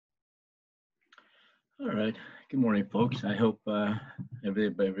All right. Good morning, folks. I hope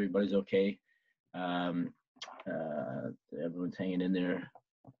everybody's okay. Um, uh, Everyone's hanging in there,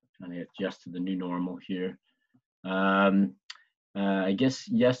 trying to adjust to the new normal here. Um, I guess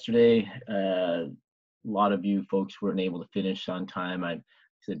yesterday, a lot of you folks weren't able to finish on time. I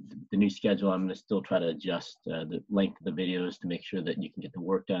said the new schedule. I'm going to still try to adjust the length of the videos to make sure that you can get the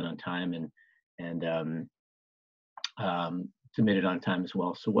work done on time and submit it on time as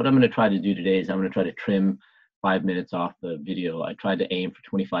well. So what I'm going to try to do today is I'm going to try to trim 5 minutes off the video. I tried to aim for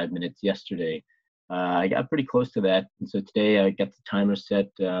 25 minutes yesterday. I got pretty close to that. And so today I got the timer set.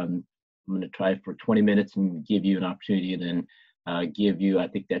 I'm going to try for 20 minutes and give you an opportunity and then I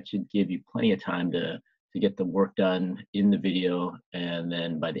think that should give you plenty of time to get the work done in the video and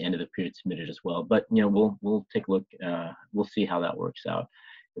then by the end of the period submit it as well. But we'll take a look. We'll see how that works out.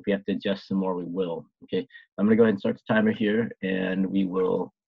 If we have to adjust some more, we will. Okay, I'm going to go ahead and start the timer here, and we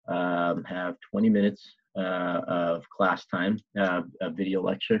will have 20 minutes of class time, a video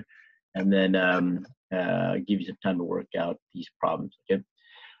lecture, and then give you some time to work out these problems. Okay.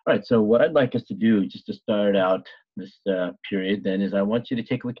 All right. So what I'd like us to do, just to start out this period, then, is I want you to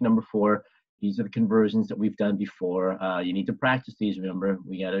take a look at number 4. These are the conversions that we've done before. You need to practice these. Remember,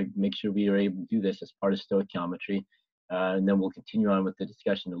 we got to make sure we are able to do this as part of stoichiometry. And then we'll continue on with the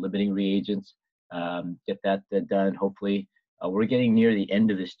discussion of limiting reagents, get that done, hopefully. We're getting near the end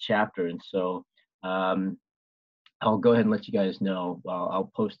of this chapter, and so I'll go ahead and let you guys know.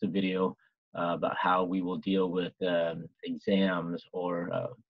 I'll post a video about how we will deal with exams or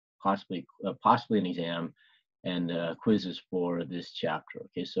possibly an exam and quizzes for this chapter.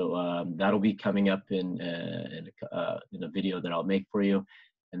 Okay, so that'll be coming up in a video that I'll make for you,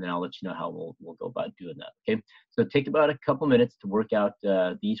 and then I'll let you know how we'll go about doing that. Okay, so take about a couple minutes to work out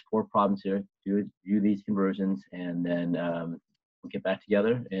these 4 problems here, do these conversions, and then we'll get back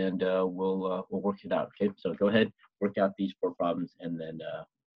together and we'll work it out. Okay, so go ahead, work out these 4 problems, and then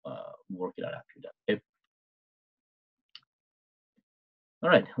work it out after you're done. Okay. All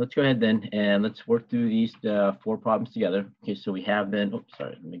right, let's go ahead then, and let's work through these 4 problems together. Okay, so we have then. Oh,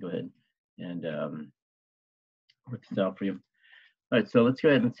 sorry. Let me go ahead and work this out for you. All right, so let's go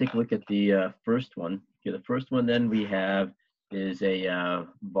ahead and take a look at the first one. Okay, the first one then we have is again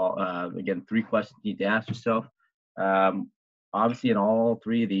 3 questions you need to ask yourself. Obviously, in all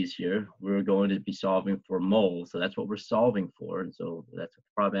 3 of these here, we're going to be solving for moles, so that's what we're solving for, and so that's what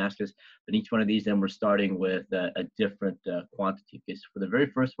the problem asks us. But each one of these, then we're starting with a different quantity. Okay, so for the very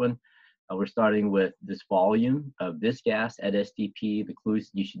first one, we're starting with this volume of this gas at STP. The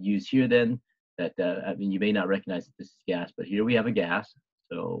clues you should use here then that, I mean, you may not recognize that this is gas, but here we have a gas.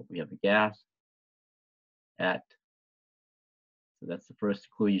 So we have a gas at, so that's the first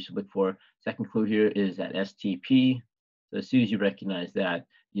clue you should look for. Second clue here is at STP. So as soon as you recognize that,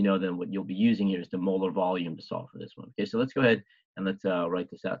 you know then what you'll be using here is the molar volume to solve for this one. Okay, so let's go ahead and let's write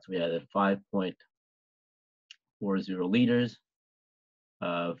this out. So we had 5.40 liters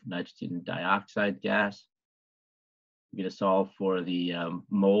of nitrogen dioxide gas. We're going to solve for the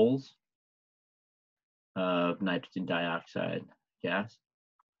moles of nitrogen dioxide gas.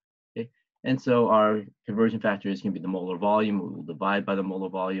 Okay, and so our conversion factor is going to be the molar volume. We will divide by the molar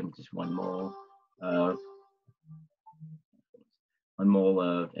volume, which is 1 mole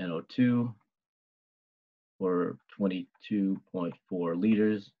of NO2 for 22.4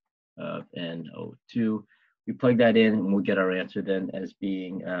 liters of NO2. We plug that in and we'll get our answer then as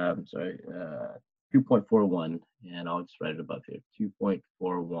being 2.41, and I'll just write it above here,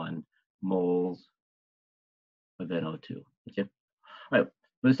 2.41 moles of NO2. Okay. All right.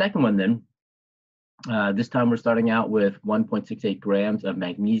 For the second one then, this time we're starting out with 1.68 grams of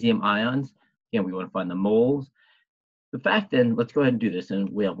magnesium ions. Again, we want to find the moles. The fact then, let's go ahead and do this, and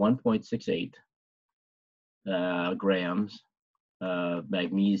we have 1.68 grams of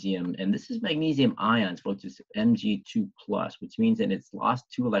magnesium, and this is magnesium ions, which is Mg2+, which means that it's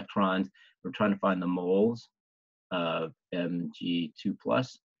lost 2 electrons. We're trying to find the moles of Mg2+.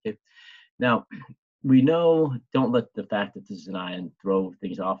 Okay. Now, we know, don't let the fact that this is an ion throw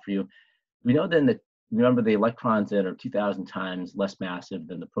things off for you. We know then that, remember, the electrons that are 2,000 times less massive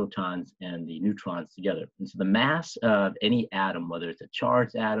than the protons and the neutrons together. And so the mass of any atom, whether it's a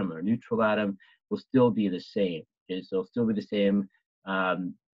charged atom or a neutral atom, will still be the same. Okay, so it'll still be the same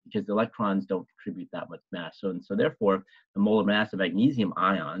because the electrons don't contribute that much mass. So therefore, the molar mass of magnesium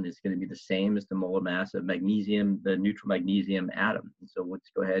ion is going to be the same as the molar mass of magnesium, the neutral magnesium atom. And so let's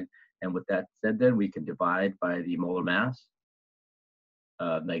go ahead, and with that said, then we can divide by the molar mass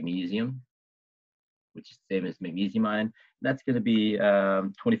of magnesium, which is the same as magnesium ion. That's going to be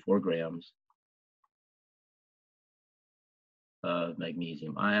 24 grams of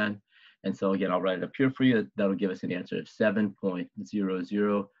magnesium ion. And so again, I'll write it up here for you. That'll give us an answer of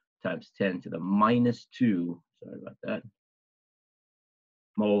 7.00 times 10 to the minus 2, sorry about that,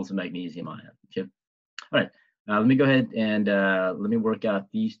 moles of magnesium ion. Okay. All right. Let me go ahead and let me work out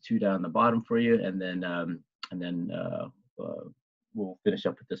these two down the bottom for you, and then we'll finish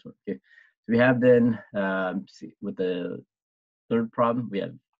up with this one. Okay. So we have then see, with the third problem, we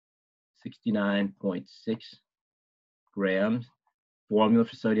have 69.6 grams. Formula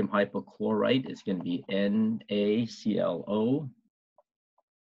for sodium hypochlorite is going to be NaClO.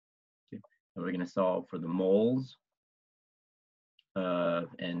 Okay. And we're going to solve for the moles of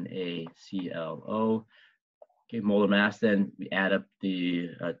NaClO. Okay, molar mass, then we add up the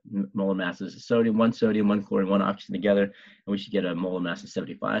molar masses of sodium, one chlorine, one oxygen together, and we should get a molar mass of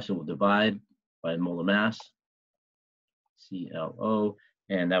 75. So we'll divide by molar mass, ClO,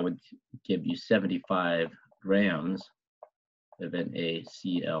 and that would give you 75 grams of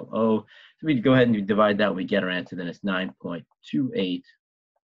NaClO. So we go ahead and divide that, we get our answer, then it's 9.28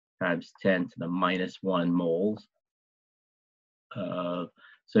 times 10 to the minus 1 moles of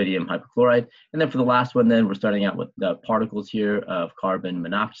sodium hypochlorite. And then for the last one, then we're starting out with the particles here of carbon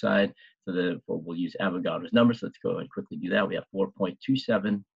monoxide. So we'll use Avogadro's number. So let's go and quickly do that. We have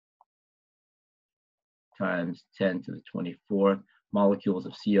 4.27 times 10 to the 24th molecules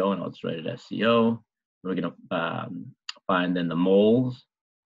of CO, and I'll just write it as CO. We're going to find then the moles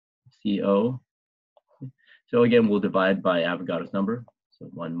of CO. So again, we'll divide by Avogadro's number. So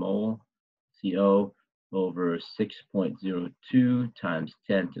 1 mole CO over 6.02 times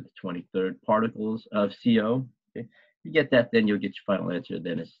 10 to the 23rd particles of CO. Okay. If you get that, then you'll get your final answer.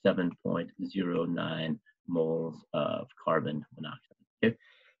 Then it's 7.09 moles of carbon monoxide. Okay.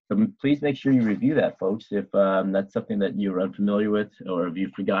 So please make sure you review that, folks. If that's something that you're unfamiliar with, or if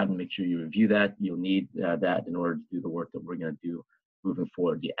you've forgotten, make sure you review that. You'll need that in order to do the work that we're going to do moving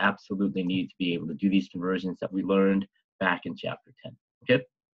forward. You absolutely need to be able to do these conversions that we learned back in chapter 10. Okay.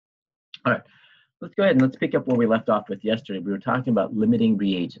 All right. Let's go ahead and let's pick up where we left off with yesterday. We were talking about limiting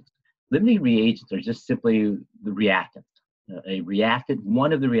reagents. Limiting reagents are just simply the reactants. A reactant,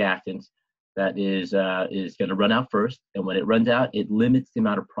 one of the reactants that is going to run out first, and when it runs out, it limits the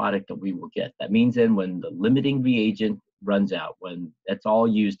amount of product that we will get. That means then when the limiting reagent runs out, when that's all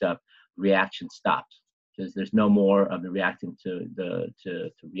used up, reaction stops, because there's no more of the reactant to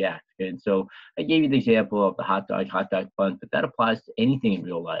react. Okay? And so I gave you the example of the hot dog bun, but that applies to anything in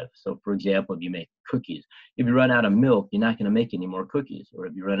real life. So for example, if you make cookies, if you run out of milk, you're not going to make any more cookies. Or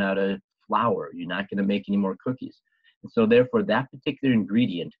if you run out of flour, you're not going to make any more cookies. And so therefore, that particular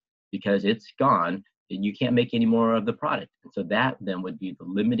ingredient, because it's gone, you can't make any more of the product. And so that then would be the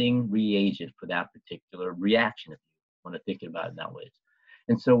limiting reagent for that particular reaction, if you want to think about it that way.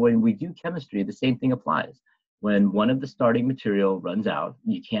 And so when we do chemistry, the same thing applies. When one of the starting material runs out,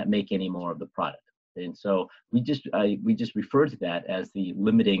 you can't make any more of the product. And so we just refer to that as the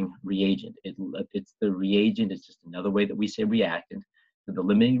limiting reagent. It's the reagent. It's just another way that we say reactant. So the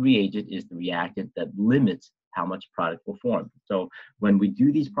limiting reagent is the reactant that limits how much product will form. So when we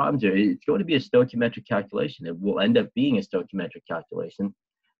do these problems here, it's going to be a stoichiometric calculation. It will end up being a stoichiometric calculation.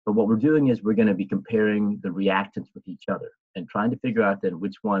 But what we're doing is we're going to be comparing the reactants with each other and trying to figure out then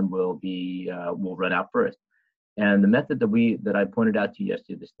which one will run out first. And the method that I pointed out to you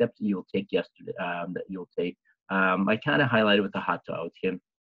yesterday, the steps that you'll take yesterday, I kind of highlighted with the hot dogs. Okay?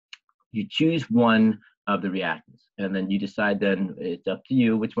 You choose one of the reactants, and then you decide. Then it's up to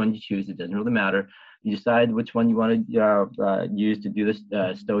you which one you choose. It doesn't really matter. You decide which one you want to use to do this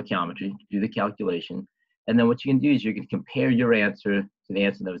stoichiometry, to do the calculation. And then what you can do is you can compare your answer to the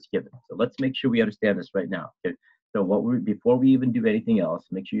answer that was given. So let's make sure we understand this right now. Okay? So before we even do anything else,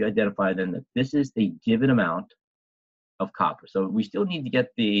 make sure you identify then that this is the given amount of copper. So we still need to get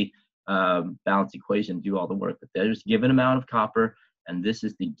the balanced equation, do all the work, but there's a given amount of copper, and this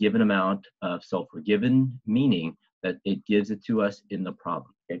is the given amount of sulfur. Given meaning that it gives it to us in the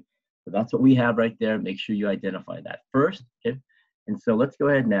problem. Okay? So that's what we have right there. Make sure you identify that first. Okay? And so let's go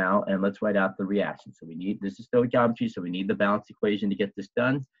ahead now and let's write out the reaction. So this is stoichiometry, so we need the balanced equation to get this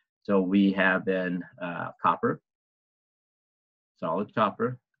done. So we have then copper, solid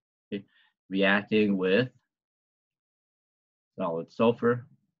copper, okay, reacting with solid sulfur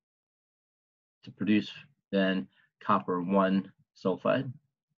to produce then copper 1 sulfide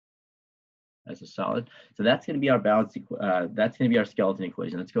as a solid. So that's going to be our that's going to be our skeleton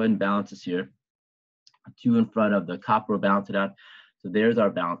equation. Let's go ahead and balance this here. 2 in front of the copper will balance it out. So there's our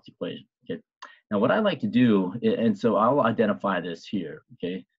balanced equation. Okay. Now what I like to do, and so I'll identify this here.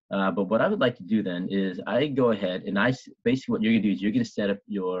 Okay. But what I would like to do then is I go ahead and basically what you're going to do is you're going to set up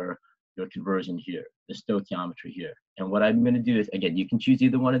your your conversion here, the stoichiometry here. And what I'm going to do is, again, you can choose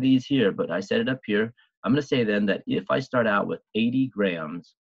either one of these here, but I set it up here. I'm going to say then that if I start out with 80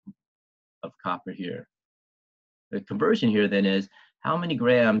 grams of copper here, the conversion here then is how many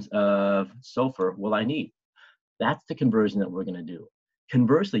grams of sulfur will I need? That's the conversion that we're going to do.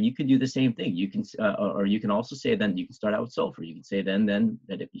 Conversely, you could do the same thing. You can, or you can also say then you can start out with sulfur. You can say then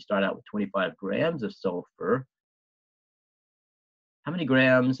that if you start out with 25 grams of sulfur, how many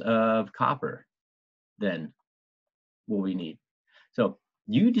grams of copper then will we need? So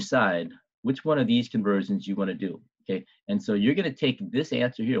you decide which one of these conversions you want to do. Okay, and so you're going to take this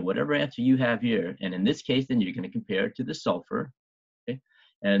answer here, whatever answer you have here, and in this case, then you're going to compare it to the sulfur. Okay,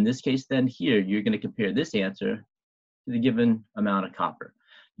 and in this case, then here you're going to compare this answer to the given amount of copper.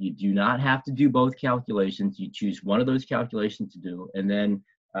 You do not have to do both calculations. You choose one of those calculations to do, and then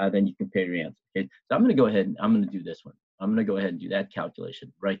you compare your answer. Okay, so I'm going to go ahead and I'm going to do this one. I'm going to go ahead and do that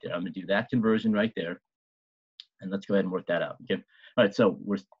calculation right there. I'm going to do that conversion right there, and let's go ahead and work that out. Okay. All right, so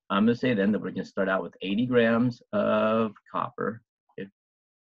I'm going to say then that we're going to start out with 80 grams of copper. Okay.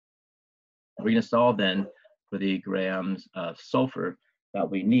 We're going to solve then for the grams of sulfur that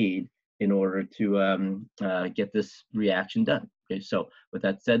we need in order to get this reaction done. Okay, so with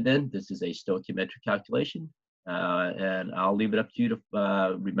that said then, this is a stoichiometric calculation, and I'll leave it up to you to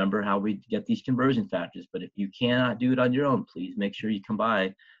remember how we get these conversion factors. But if you cannot do it on your own, please make sure you come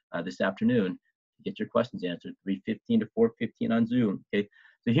by this afternoon to get your questions answered, 3:15 to 4:15 on Zoom. Okay,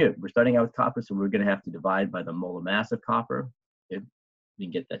 so here, we're starting out with copper, so we're gonna have to divide by the molar mass of copper. Okay, you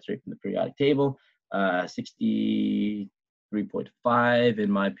can get that straight from the periodic table. 63.5 in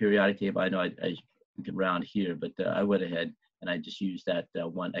my periodic table. I know I could round here, but I went ahead and I just used that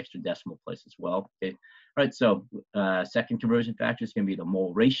one extra decimal place as well. Okay, all right, so second conversion factor is going to be the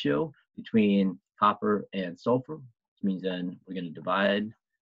mole ratio between copper and sulfur, which means then we're going to divide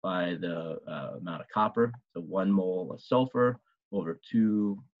by the amount of copper, so 1 mole of sulfur over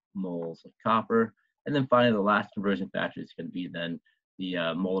 2 moles of copper. And then finally, the last conversion factor is going to be then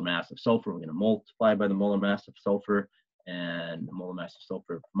the molar mass of sulfur. We're going to multiply by the molar mass of sulfur, and the molar mass of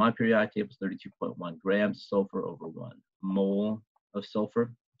sulfur for my periodic table is 32.1 grams of sulfur over 1 mole of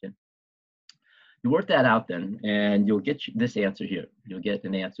sulfur. Okay. You work that out then, and you'll get this answer here. You'll get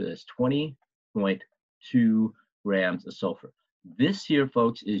an answer that's 20.2 grams of sulfur. This here,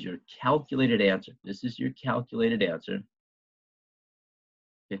 folks, is your calculated answer. This is your calculated answer.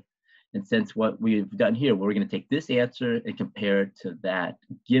 Okay. And since what we've done here, we're going to take this answer and compare it to that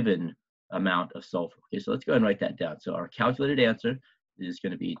given amount of sulfur. Okay, so let's go ahead and write that down. So our calculated answer is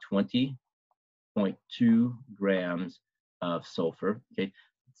going to be 20.2 grams of sulfur. Okay,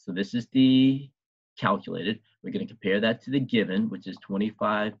 so this is the calculated. We're going to compare that to the given, which is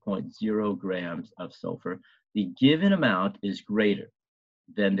 25.0 grams of sulfur. The given amount is greater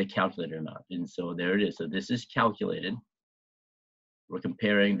than the calculated amount, and so there it is. So this is calculated. We're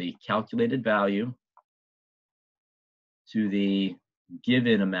comparing the calculated value to the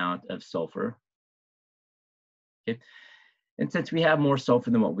given amount of sulfur. Okay, and since we have more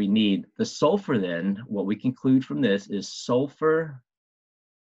sulfur than what we need, the sulfur then, what we conclude from this is sulfur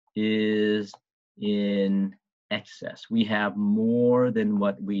is in excess. We have more than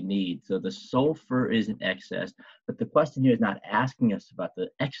what we need, so the sulfur is in excess. But the question here is not asking us about the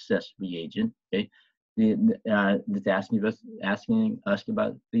excess reagent. Okay, it's asking us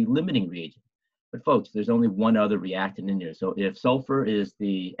about the limiting reagent. But folks, there's only one other reactant in here. So if sulfur is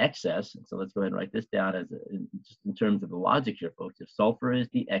the excess, so let's go ahead and write this down as just in terms of the logic here, folks. If sulfur is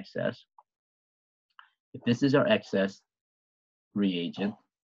the excess, if this is our excess reagent,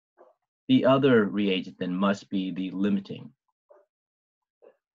 the other reagent then must be the limiting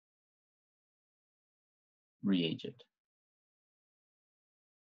reagent.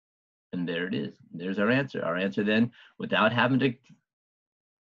 And there it is. There's our answer. Our answer then, without having to,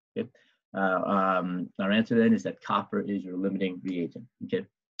 okay, our answer then is that copper is your limiting reagent. Okay.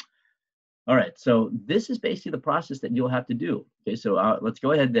 All right. So this is basically the process that you'll have to do. Okay. So let's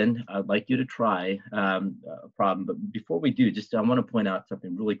go ahead then. I'd like you to try a problem. But before we do, just I want to point out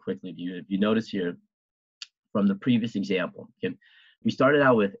something really quickly to you. If you notice here from the previous example, okay, we started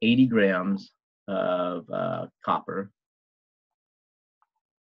out with 80 grams of copper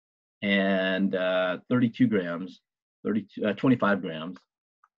and 25 grams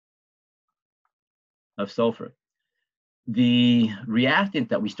of sulfur. The reactant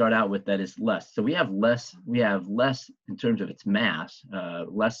that we start out with that is less. So we have less in terms of its mass,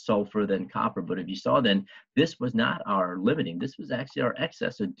 less sulfur than copper. But if you saw then, this was not our limiting. This was actually our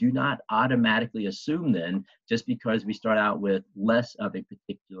excess. So do not automatically assume then, just because we start out with less of a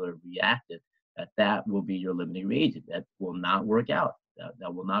particular reactant, that will be your limiting reagent. That will not work out.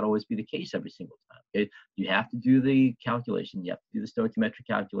 That will not always be the case every single time. Okay, you have to do the calculation. You have to do the stoichiometric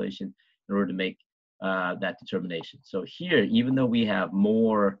calculation in order to make that determination. So here, even though we have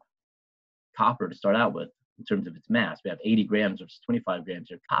more copper to start out with in terms of its mass, we have 80 grams versus 25 grams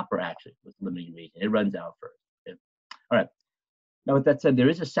here. Copper actually was the limiting reagent. It runs out first. Okay? All right. Now, with that said, there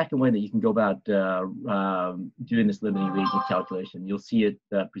is a second way that you can go about doing this limiting reagent calculation. You'll see it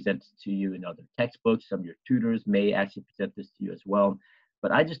presented to you in other textbooks. Some of your tutors may actually present this to you as well.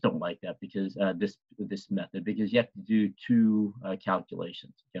 But I just don't like that because this method, because you have to do two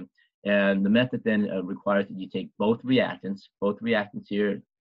calculations. Okay? And the method then requires that you take both reactants here,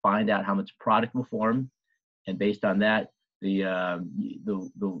 find out how much product will form, and based on that, the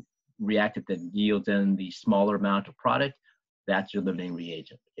reactant that yields in the smaller amount of product, that's your limiting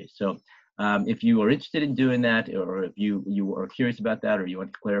reagent. Okay, so if you are interested in doing that, or if you are curious about that, or you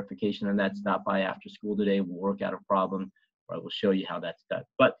want clarification on that, stop by after school today. We'll work out a problem, or I will show you how that's done.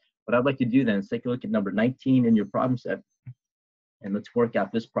 But what I'd like to do then is take a look at number 19 in your problem set, and let's work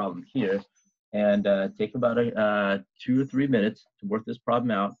out this problem here. And take about 2 or 3 minutes to work this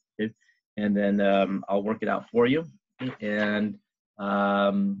problem out. Okay? And then I'll work it out for you. And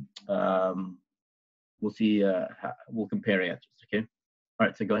we'll see, we'll compare answers, okay? All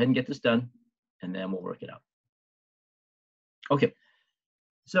right, so go ahead and get this done, and then we'll work it out. Okay,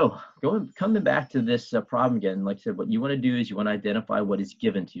 so coming back to this problem again, like I said, what you wanna do is you wanna identify what is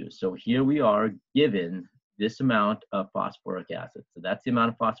given to you. So here we are given this amount of phosphoric acid. So that's the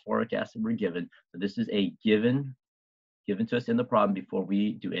amount of phosphoric acid we're given. So this is a given to us in the problem before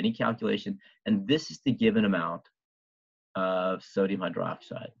we do any calculation. And this is the given amount of sodium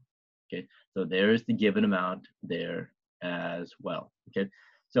hydroxide. Okay, so there's the given amount there as well. Okay,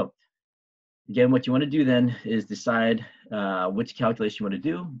 so again, what you want to do then is decide which calculation you want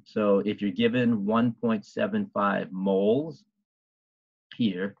to do. So if you're given 1.75 moles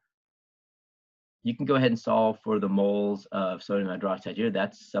here, you can go ahead and solve for the moles of sodium hydroxide here.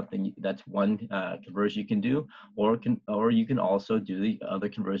 That's one conversion you can do, or you can also do the other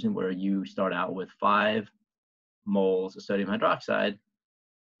conversion where you start out with 5 moles of sodium hydroxide,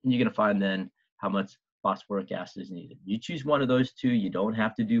 and you're going to find then how much phosphoric acid is needed. You choose one of those two. You don't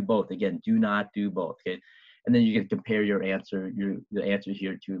have to do both. Again, do not do both. Okay, and then you can compare your answer, the answer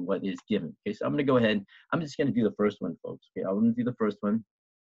here to what is given. Okay, so I'm going to go ahead. I'm just going to do the first one, folks. Okay, I'm going to do the first one.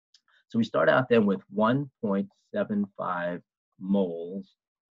 So we start out then with 1.75 moles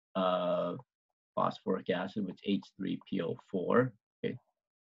of phosphoric acid, which H3PO4. Okay,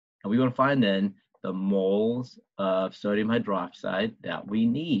 and we want to find then the moles of sodium hydroxide that we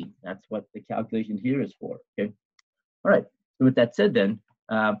need. That's what the calculation here is for. Okay. All right. So with that said, then,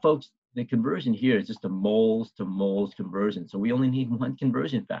 folks, the conversion here is just a moles to moles conversion. So we only need one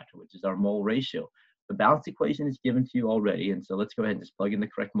conversion factor, which is our mole ratio. The balance equation is given to you already, and so let's go ahead and just plug in the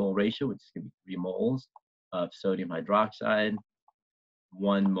correct mole ratio, which is going to be 3 moles of sodium hydroxide,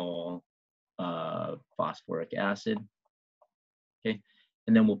 1 mole of phosphoric acid. Okay.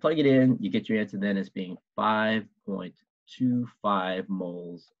 And then we'll plug it in. You get your answer then as being 5.25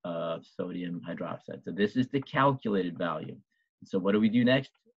 moles of sodium hydroxide. So this is the calculated value. So what do we do next?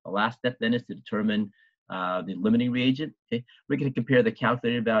 The last step then is to determine the limiting reagent. Okay, we're going to compare the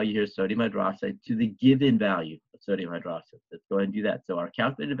calculated value here, sodium hydroxide, to the given value of sodium hydroxide. Let's go ahead and do that. So our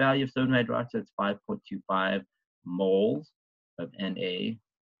calculated value of sodium hydroxide is 5.25 moles of NaOH.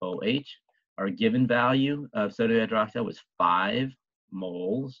 Our given value of sodium hydroxide was 5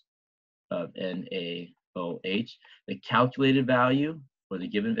 moles of NaOH. The calculated value, or the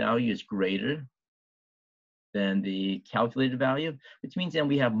given value, is greater than the calculated value, which means then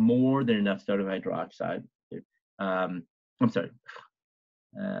we have more than enough sodium hydroxide. I'm sorry.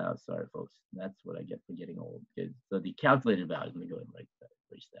 Sorry, folks. That's what I get for getting old. Okay. So the calculated value, let me go ahead and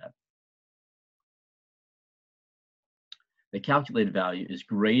erase that. The calculated value is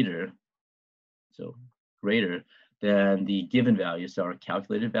greater, so greater than the given value. So our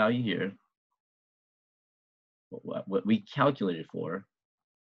calculated value here, what we calculated for,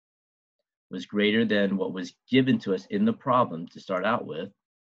 was greater than what was given to us in the problem to start out with.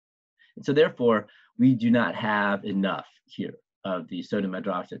 And so therefore, we do not have enough here of the sodium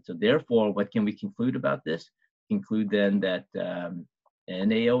hydroxide. So therefore, what can we conclude about this? Conclude then that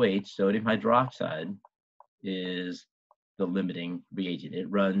NaOH, sodium hydroxide, is the limiting reagent. It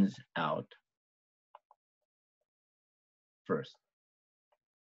runs out first.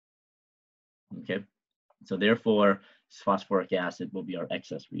 Okay, so therefore, phosphoric acid will be our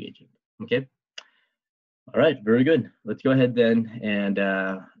excess reagent. Okay. All right. Very good. Let's go ahead then, and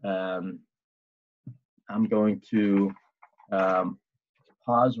I'm going to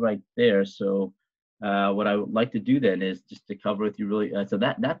pause right there. So what I would like to do then is just to cover with you really. So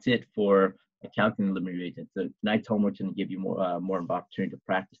that's it for calculating the limiting reagent. So tonight's homework going to give you more of an opportunity to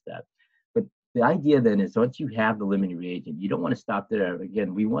practice that. But the idea then is once you have the limiting reagent, you don't want to stop there.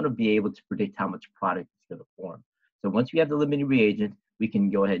 Again, we want to be able to predict how much product is going to form. So once we have the limiting reagent, we can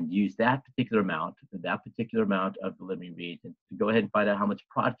go ahead and use that particular amount of the limiting reagent to go ahead and find out how much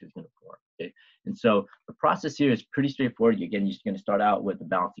product is going to form. Okay, and so the process here is pretty straightforward. Again, you're just going to start out with the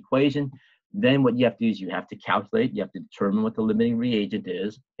balanced equation. Then what you have to do is you have to calculate. You have to determine what the limiting reagent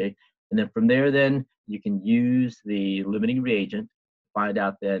is. Okay, and then from there, then you can use the limiting reagent to find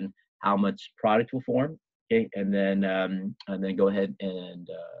out then how much product will form. Okay, and then go ahead and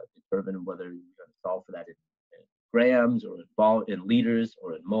determine whether you're going to solve for that in grams or in liters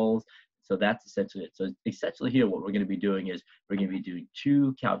or in moles. So that's essentially it. So essentially here, what we're going to be doing is we're going to be doing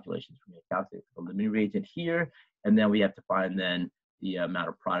two calculations. We're going to calculate the limiting reagent here, and then we have to find then the amount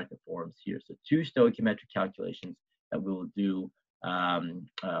of product that forms here. So two stoichiometric calculations that we will do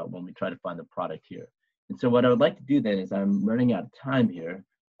when we try to find the product here. And so what I would like to do then is I'm running out of time here.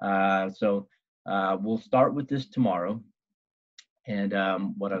 We'll start with this tomorrow. And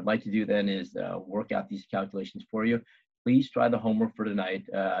what I'd like to do then is work out these calculations for you. Please try the homework for tonight.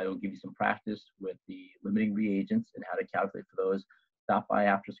 I will give you some practice with the limiting reagents and how to calculate for those. Stop by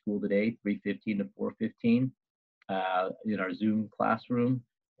after school today, 3:15 to 4:15 in our Zoom classroom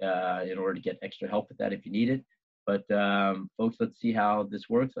in order to get extra help with that if you need it. But folks, let's see how this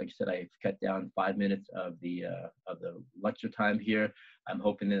works. Like I said, I've cut down 5 minutes of the lecture time here. I'm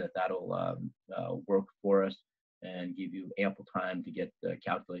hoping that that'll work for us and give you ample time to get the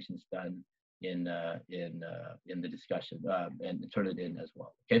calculations done in the discussion and turn it in as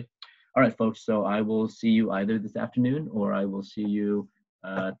well. Okay. All right, folks. So I will see you either this afternoon or I will see you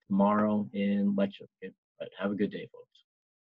tomorrow in lecture. Okay. All right, have a good day, folks.